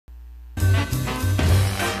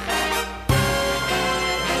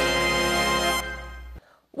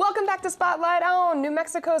spotlight on New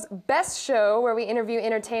Mexico's best show, where we interview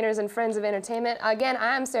entertainers and friends of entertainment. Again,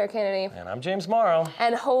 I'm Sarah Kennedy. And I'm James Morrow.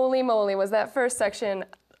 And holy moly, was that first segment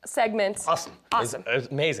awesome. Awesome. It was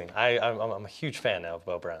amazing. I'm a huge fan now of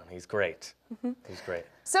Beau Brown. He's great. He's great.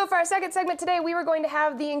 So for our second segment today, we were going to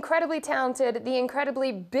have the incredibly talented, the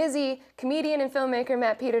incredibly busy comedian and filmmaker,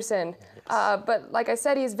 Matt Peterson. Yes. But like I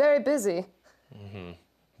said, he's very busy.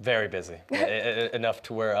 Very busy. Enough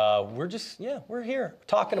to where we're here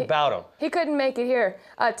talking about him. He couldn't make it here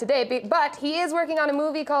today, but he is working on a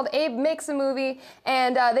movie called Abe Makes a Movie,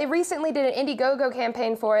 and they recently did an Indiegogo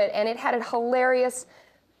campaign for it, and it had a hilarious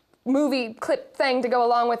movie clip thing to go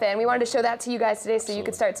along with it, and we wanted to show that to you guys today so you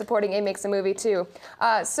could start supporting Abe Makes a Movie too.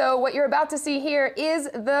 So what you're about to see here is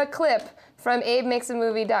the clip from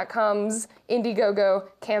AbeMakesAMovie.com's Indiegogo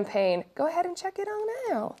campaign. Go ahead and check it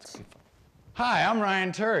on out. Hi, I'm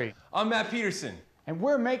Ryan Turry. I'm Matt Peterson. And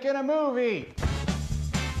we're making a movie!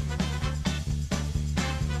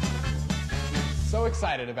 So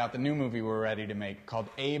excited about the new movie we're ready to make called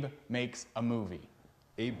Abe Makes a Movie.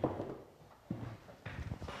 Abe?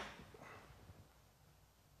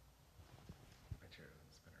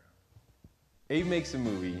 Abe Makes a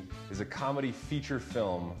Movie is a comedy feature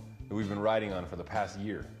film that we've been writing on for the past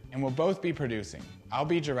year. And we'll both be producing. I'll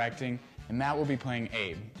be directing, and Matt will be playing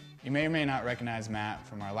Abe. You may or may not recognize Matt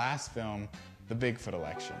from our last film, The Bigfoot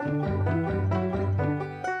Election.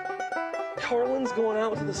 Carlin's going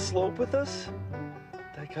out to the slope with us?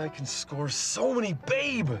 That guy can score so many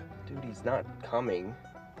babe! Dude, he's not coming.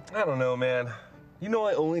 I don't know, man. You know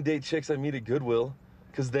I only date chicks I meet at Goodwill,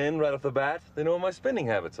 because then, right off the bat, they know what my spending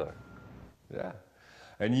habits are. Yeah.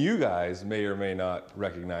 And you guys may or may not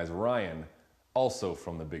recognize Ryan, also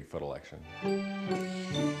from The Bigfoot Election.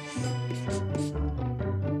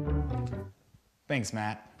 Thanks,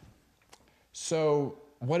 Matt. So,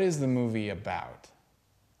 what is the movie about?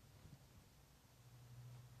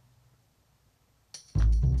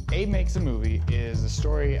 Abe Makes a Movie is a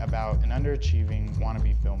story about an underachieving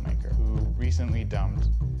wannabe filmmaker who, recently dumped,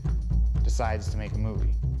 decides to make a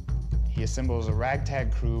movie. He assembles a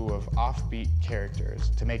ragtag crew of offbeat characters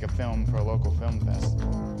to make a film for a local film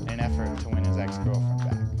festival in an effort to win his ex-girlfriend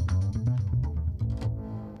back.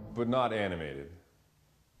 But not animated.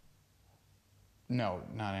 No,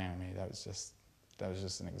 not animated. That was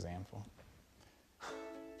just an example.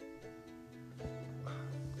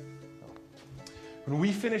 When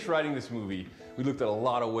we finished writing this movie, we looked at a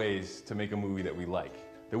lot of ways to make a movie that we like,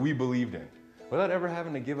 that we believed in, without ever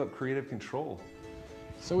having to give up creative control.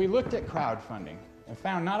 So we looked at crowdfunding and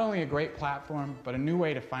found not only a great platform, but a new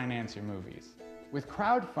way to finance your movies. With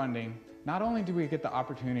crowdfunding, not only do we get the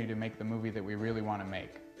opportunity to make the movie that we really want to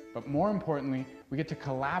make, but more importantly, we get to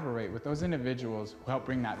collaborate with those individuals who help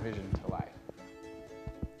bring that vision to life.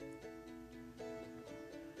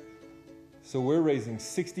 So we're raising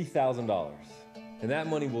 $60,000, and that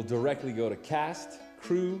money will directly go to cast,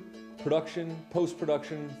 crew, production,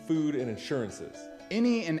 post-production, food, and insurances.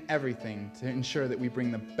 Any and everything to ensure that we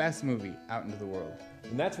bring the best movie out into the world.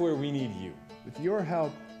 And that's where we need you. With your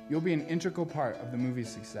help, you'll be an integral part of the movie's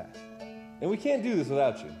success. And we can't do this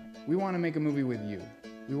without you. We want to make a movie with you.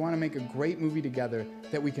 We want to make a great movie together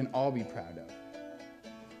that we can all be proud of.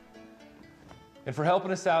 And for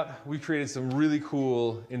helping us out, we created some really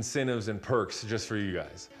cool incentives and perks just for you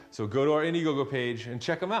guys. So go to our Indiegogo page and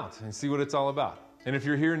check them out and see what it's all about. And if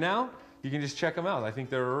you're here now, you can just check them out. I think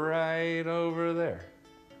they're right over there.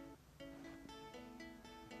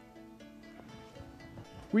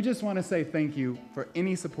 We just want to say thank you for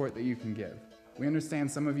any support that you can give. We understand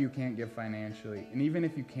some of you can't give financially, and even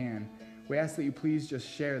if you can, we ask that you please just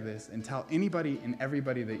share this and tell anybody and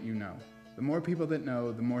everybody that you know. The more people that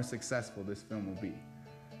know, the more successful this film will be.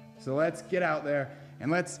 So let's get out there and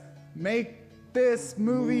let's make this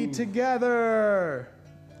movie together.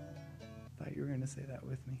 I thought you were going to say that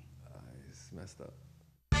with me. I just messed up.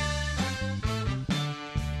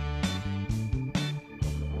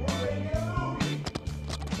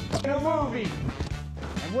 A movie!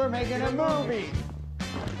 And we're making a movie!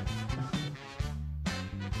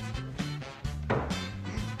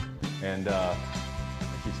 And I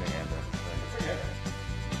keep saying and.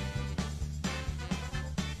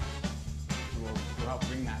 We'll help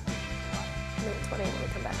bring that to life. Maybe 20 when we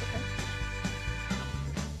come back, okay?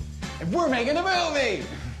 And we're making a movie!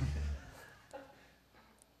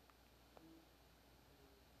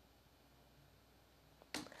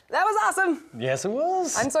 That was awesome. Yes, it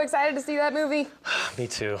was. I'm so excited to see that movie. Me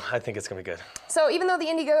too. I think it's gonna be good. So even though the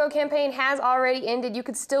Indiegogo campaign has already ended, you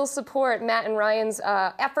could still support Matt and Ryan's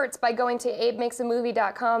efforts by going to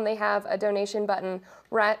AbeMakesAMovie.com. They have a donation button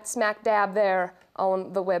right smack dab there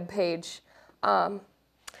on the web page. I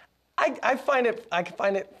I find it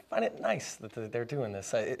nice that they're doing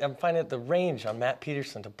this. I find it the range on Matt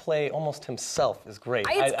Peterson to play almost himself is great.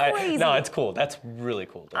 It's crazy. No, it's cool. That's really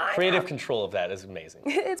cool. The creative control of that is amazing.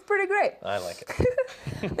 It's pretty great. I like it.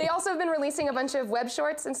 They also have been releasing a bunch of web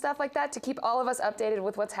shorts and stuff like that to keep all of us updated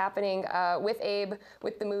with what's happening with Abe,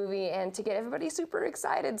 with the movie, and to get everybody super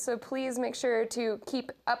excited. So please make sure to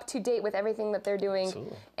keep up to date with everything that they're doing.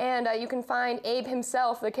 Absolutely. And you can find Abe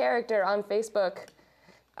himself, the character, on Facebook.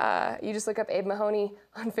 You just look up Abe Mahoney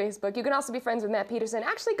on Facebook. You can also be friends with Matt Peterson.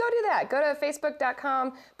 Actually, go do that. Go to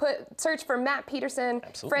facebook.com, search for Matt Peterson,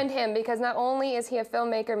 friend him, because not only is he a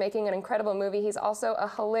filmmaker making an incredible movie, he's also a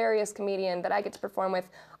hilarious comedian that I get to perform with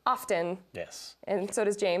often. Yes. And so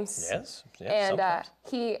does James. Yes. And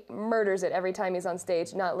he murders it every time he's on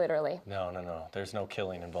stage, not literally. No. There's no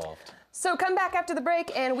killing involved. So come back after the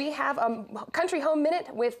break, and we have a Country Home Minute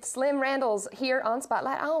with Slim Randalls here on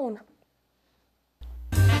Spotlight On.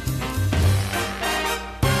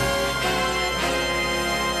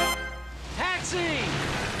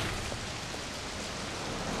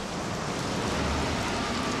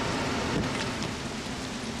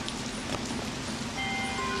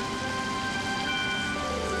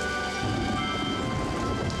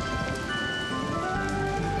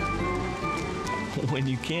 When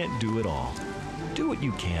you can't do it all, do what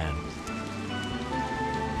you can.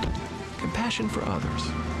 Compassion for others.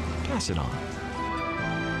 Pass it on.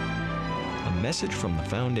 A message from the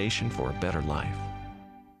Foundation for a Better Life.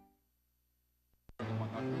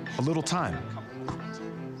 A little time.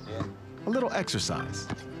 A little exercise.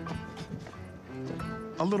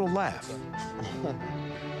 A little laugh.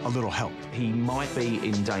 A little help. He might be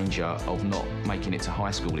in danger of not making it to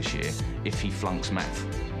high school this year if he flunks math.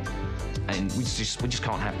 And we just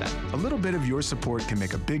can't have that. A little bit of your support can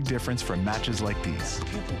make a big difference for matches like these.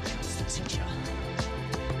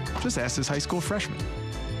 Just ask this high school freshman.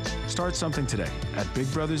 Start something today at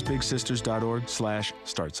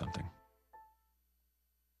bigbrothersbigsisters.org/startsomething.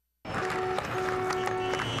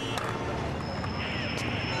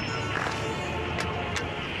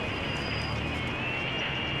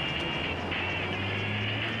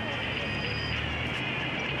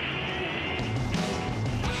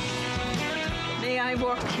 May I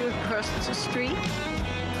walk you across the street?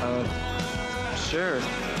 Sure.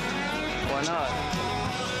 Why not?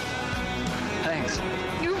 Thanks.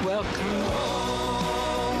 You're welcome.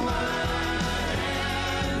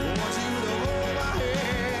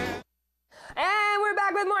 And we're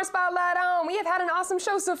back with more Spotlight On. We have had an awesome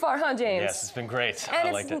show so far, huh, James? Yes, it's been great. And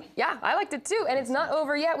I liked it. Yeah, I liked it too. And it's not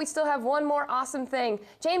over yet. We still have one more awesome thing.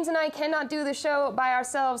 James and I cannot do the show by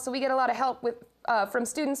ourselves, so we get a lot of help from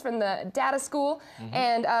students from the data school,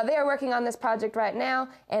 and they are working on this project right now,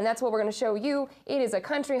 and that's what we're going to show you. It is a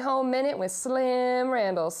Country Home Minute with Slim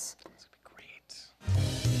Randalls. It's going to be great.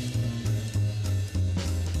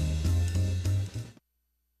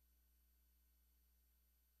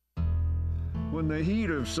 When the heat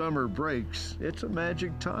of summer breaks, it's a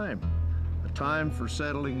magic time. A time for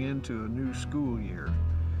settling into a new school year,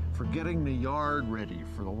 for getting the yard ready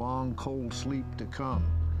for the long, cold sleep to come.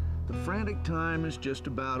 The frantic time is just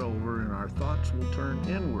about over, and our thoughts will turn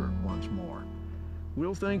inward once more.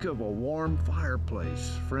 We'll think of a warm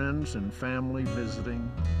fireplace, friends and family visiting,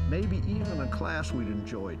 maybe even a class we'd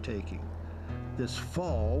enjoy taking. This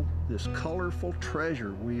fall, this colorful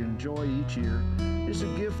treasure we enjoy each year, is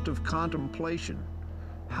a gift of contemplation.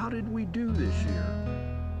 How did we do this year?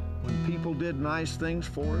 When people did nice things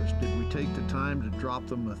for us, did we take the time to drop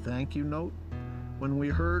them a thank you note? When we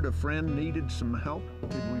heard a friend needed some help,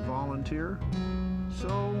 did we volunteer?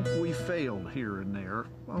 So we failed here and there,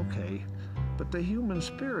 okay. But the human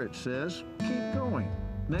spirit says, keep going.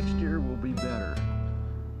 Next year will be better.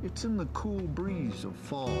 It's in the cool breeze of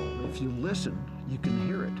fall. If you listen, you can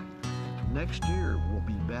hear it. Next year will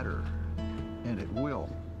be better, and it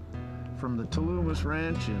will. From the Tulumas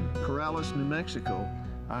Ranch in Corrales, New Mexico,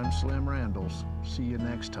 I'm Slim Randalls. See you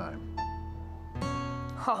next time.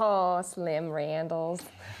 Oh, Slim Randalls.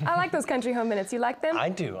 I like those Country Home Minutes. You like them? I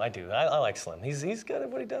do. I like Slim. He's good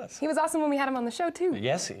at what he does. He was awesome when we had him on the show, too.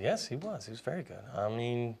 Yes, he was. He was very good. I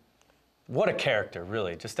mean, what a character,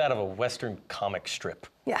 really. Just out of a Western comic strip.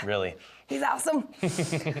 Yeah. Really. He's awesome.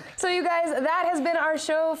 So you guys, that has been our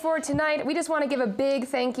show for tonight. We just want to give a big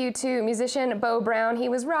thank you to musician Bo Brown. He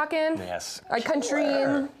was rocking. Yes. A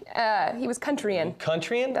countryin. He was countryin.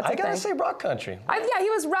 Countryin? That's I a gotta thing. say rock country. Yeah, he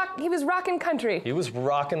was rocking country. He was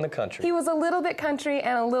rocking the country. He was a little bit country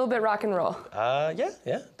and a little bit rock and roll. Yeah,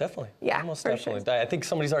 definitely. Yeah, Almost for definitely. sure. I think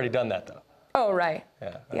somebody's already done that, though. Oh, right.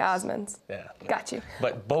 Yeah. The Osmonds. Yeah. Got you.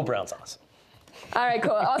 But Bo Brown's awesome. All right,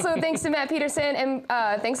 cool. Also, thanks to Matt Peterson and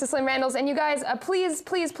thanks to Slim Randalls. And you guys, please,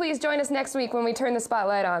 please, please join us next week when we turn the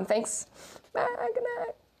spotlight on. Thanks. Bye. Good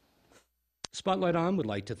night. Spotlight On would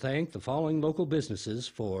like to thank the following local businesses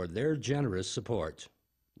for their generous support.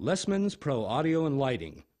 Lessman's Pro Audio and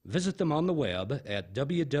Lighting. Visit them on the web at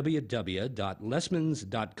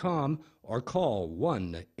www.lessmans.com or call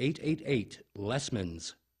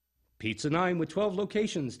 1-888-LESSMANS. Pizza 9 with 12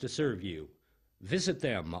 locations to serve you. Visit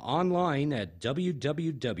them online at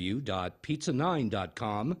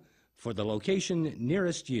www.pizza9.com for the location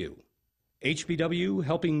nearest you. HBW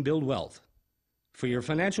Helping Build Wealth. For your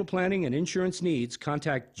financial planning and insurance needs,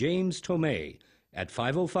 contact James Tomei at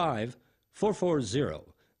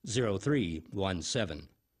 505-440-0317.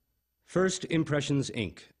 First Impressions,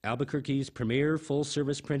 Inc., Albuquerque's premier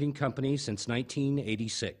full-service printing company since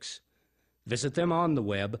 1986. Visit them on the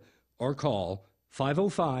web or call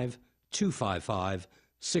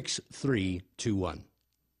 505-255-6321.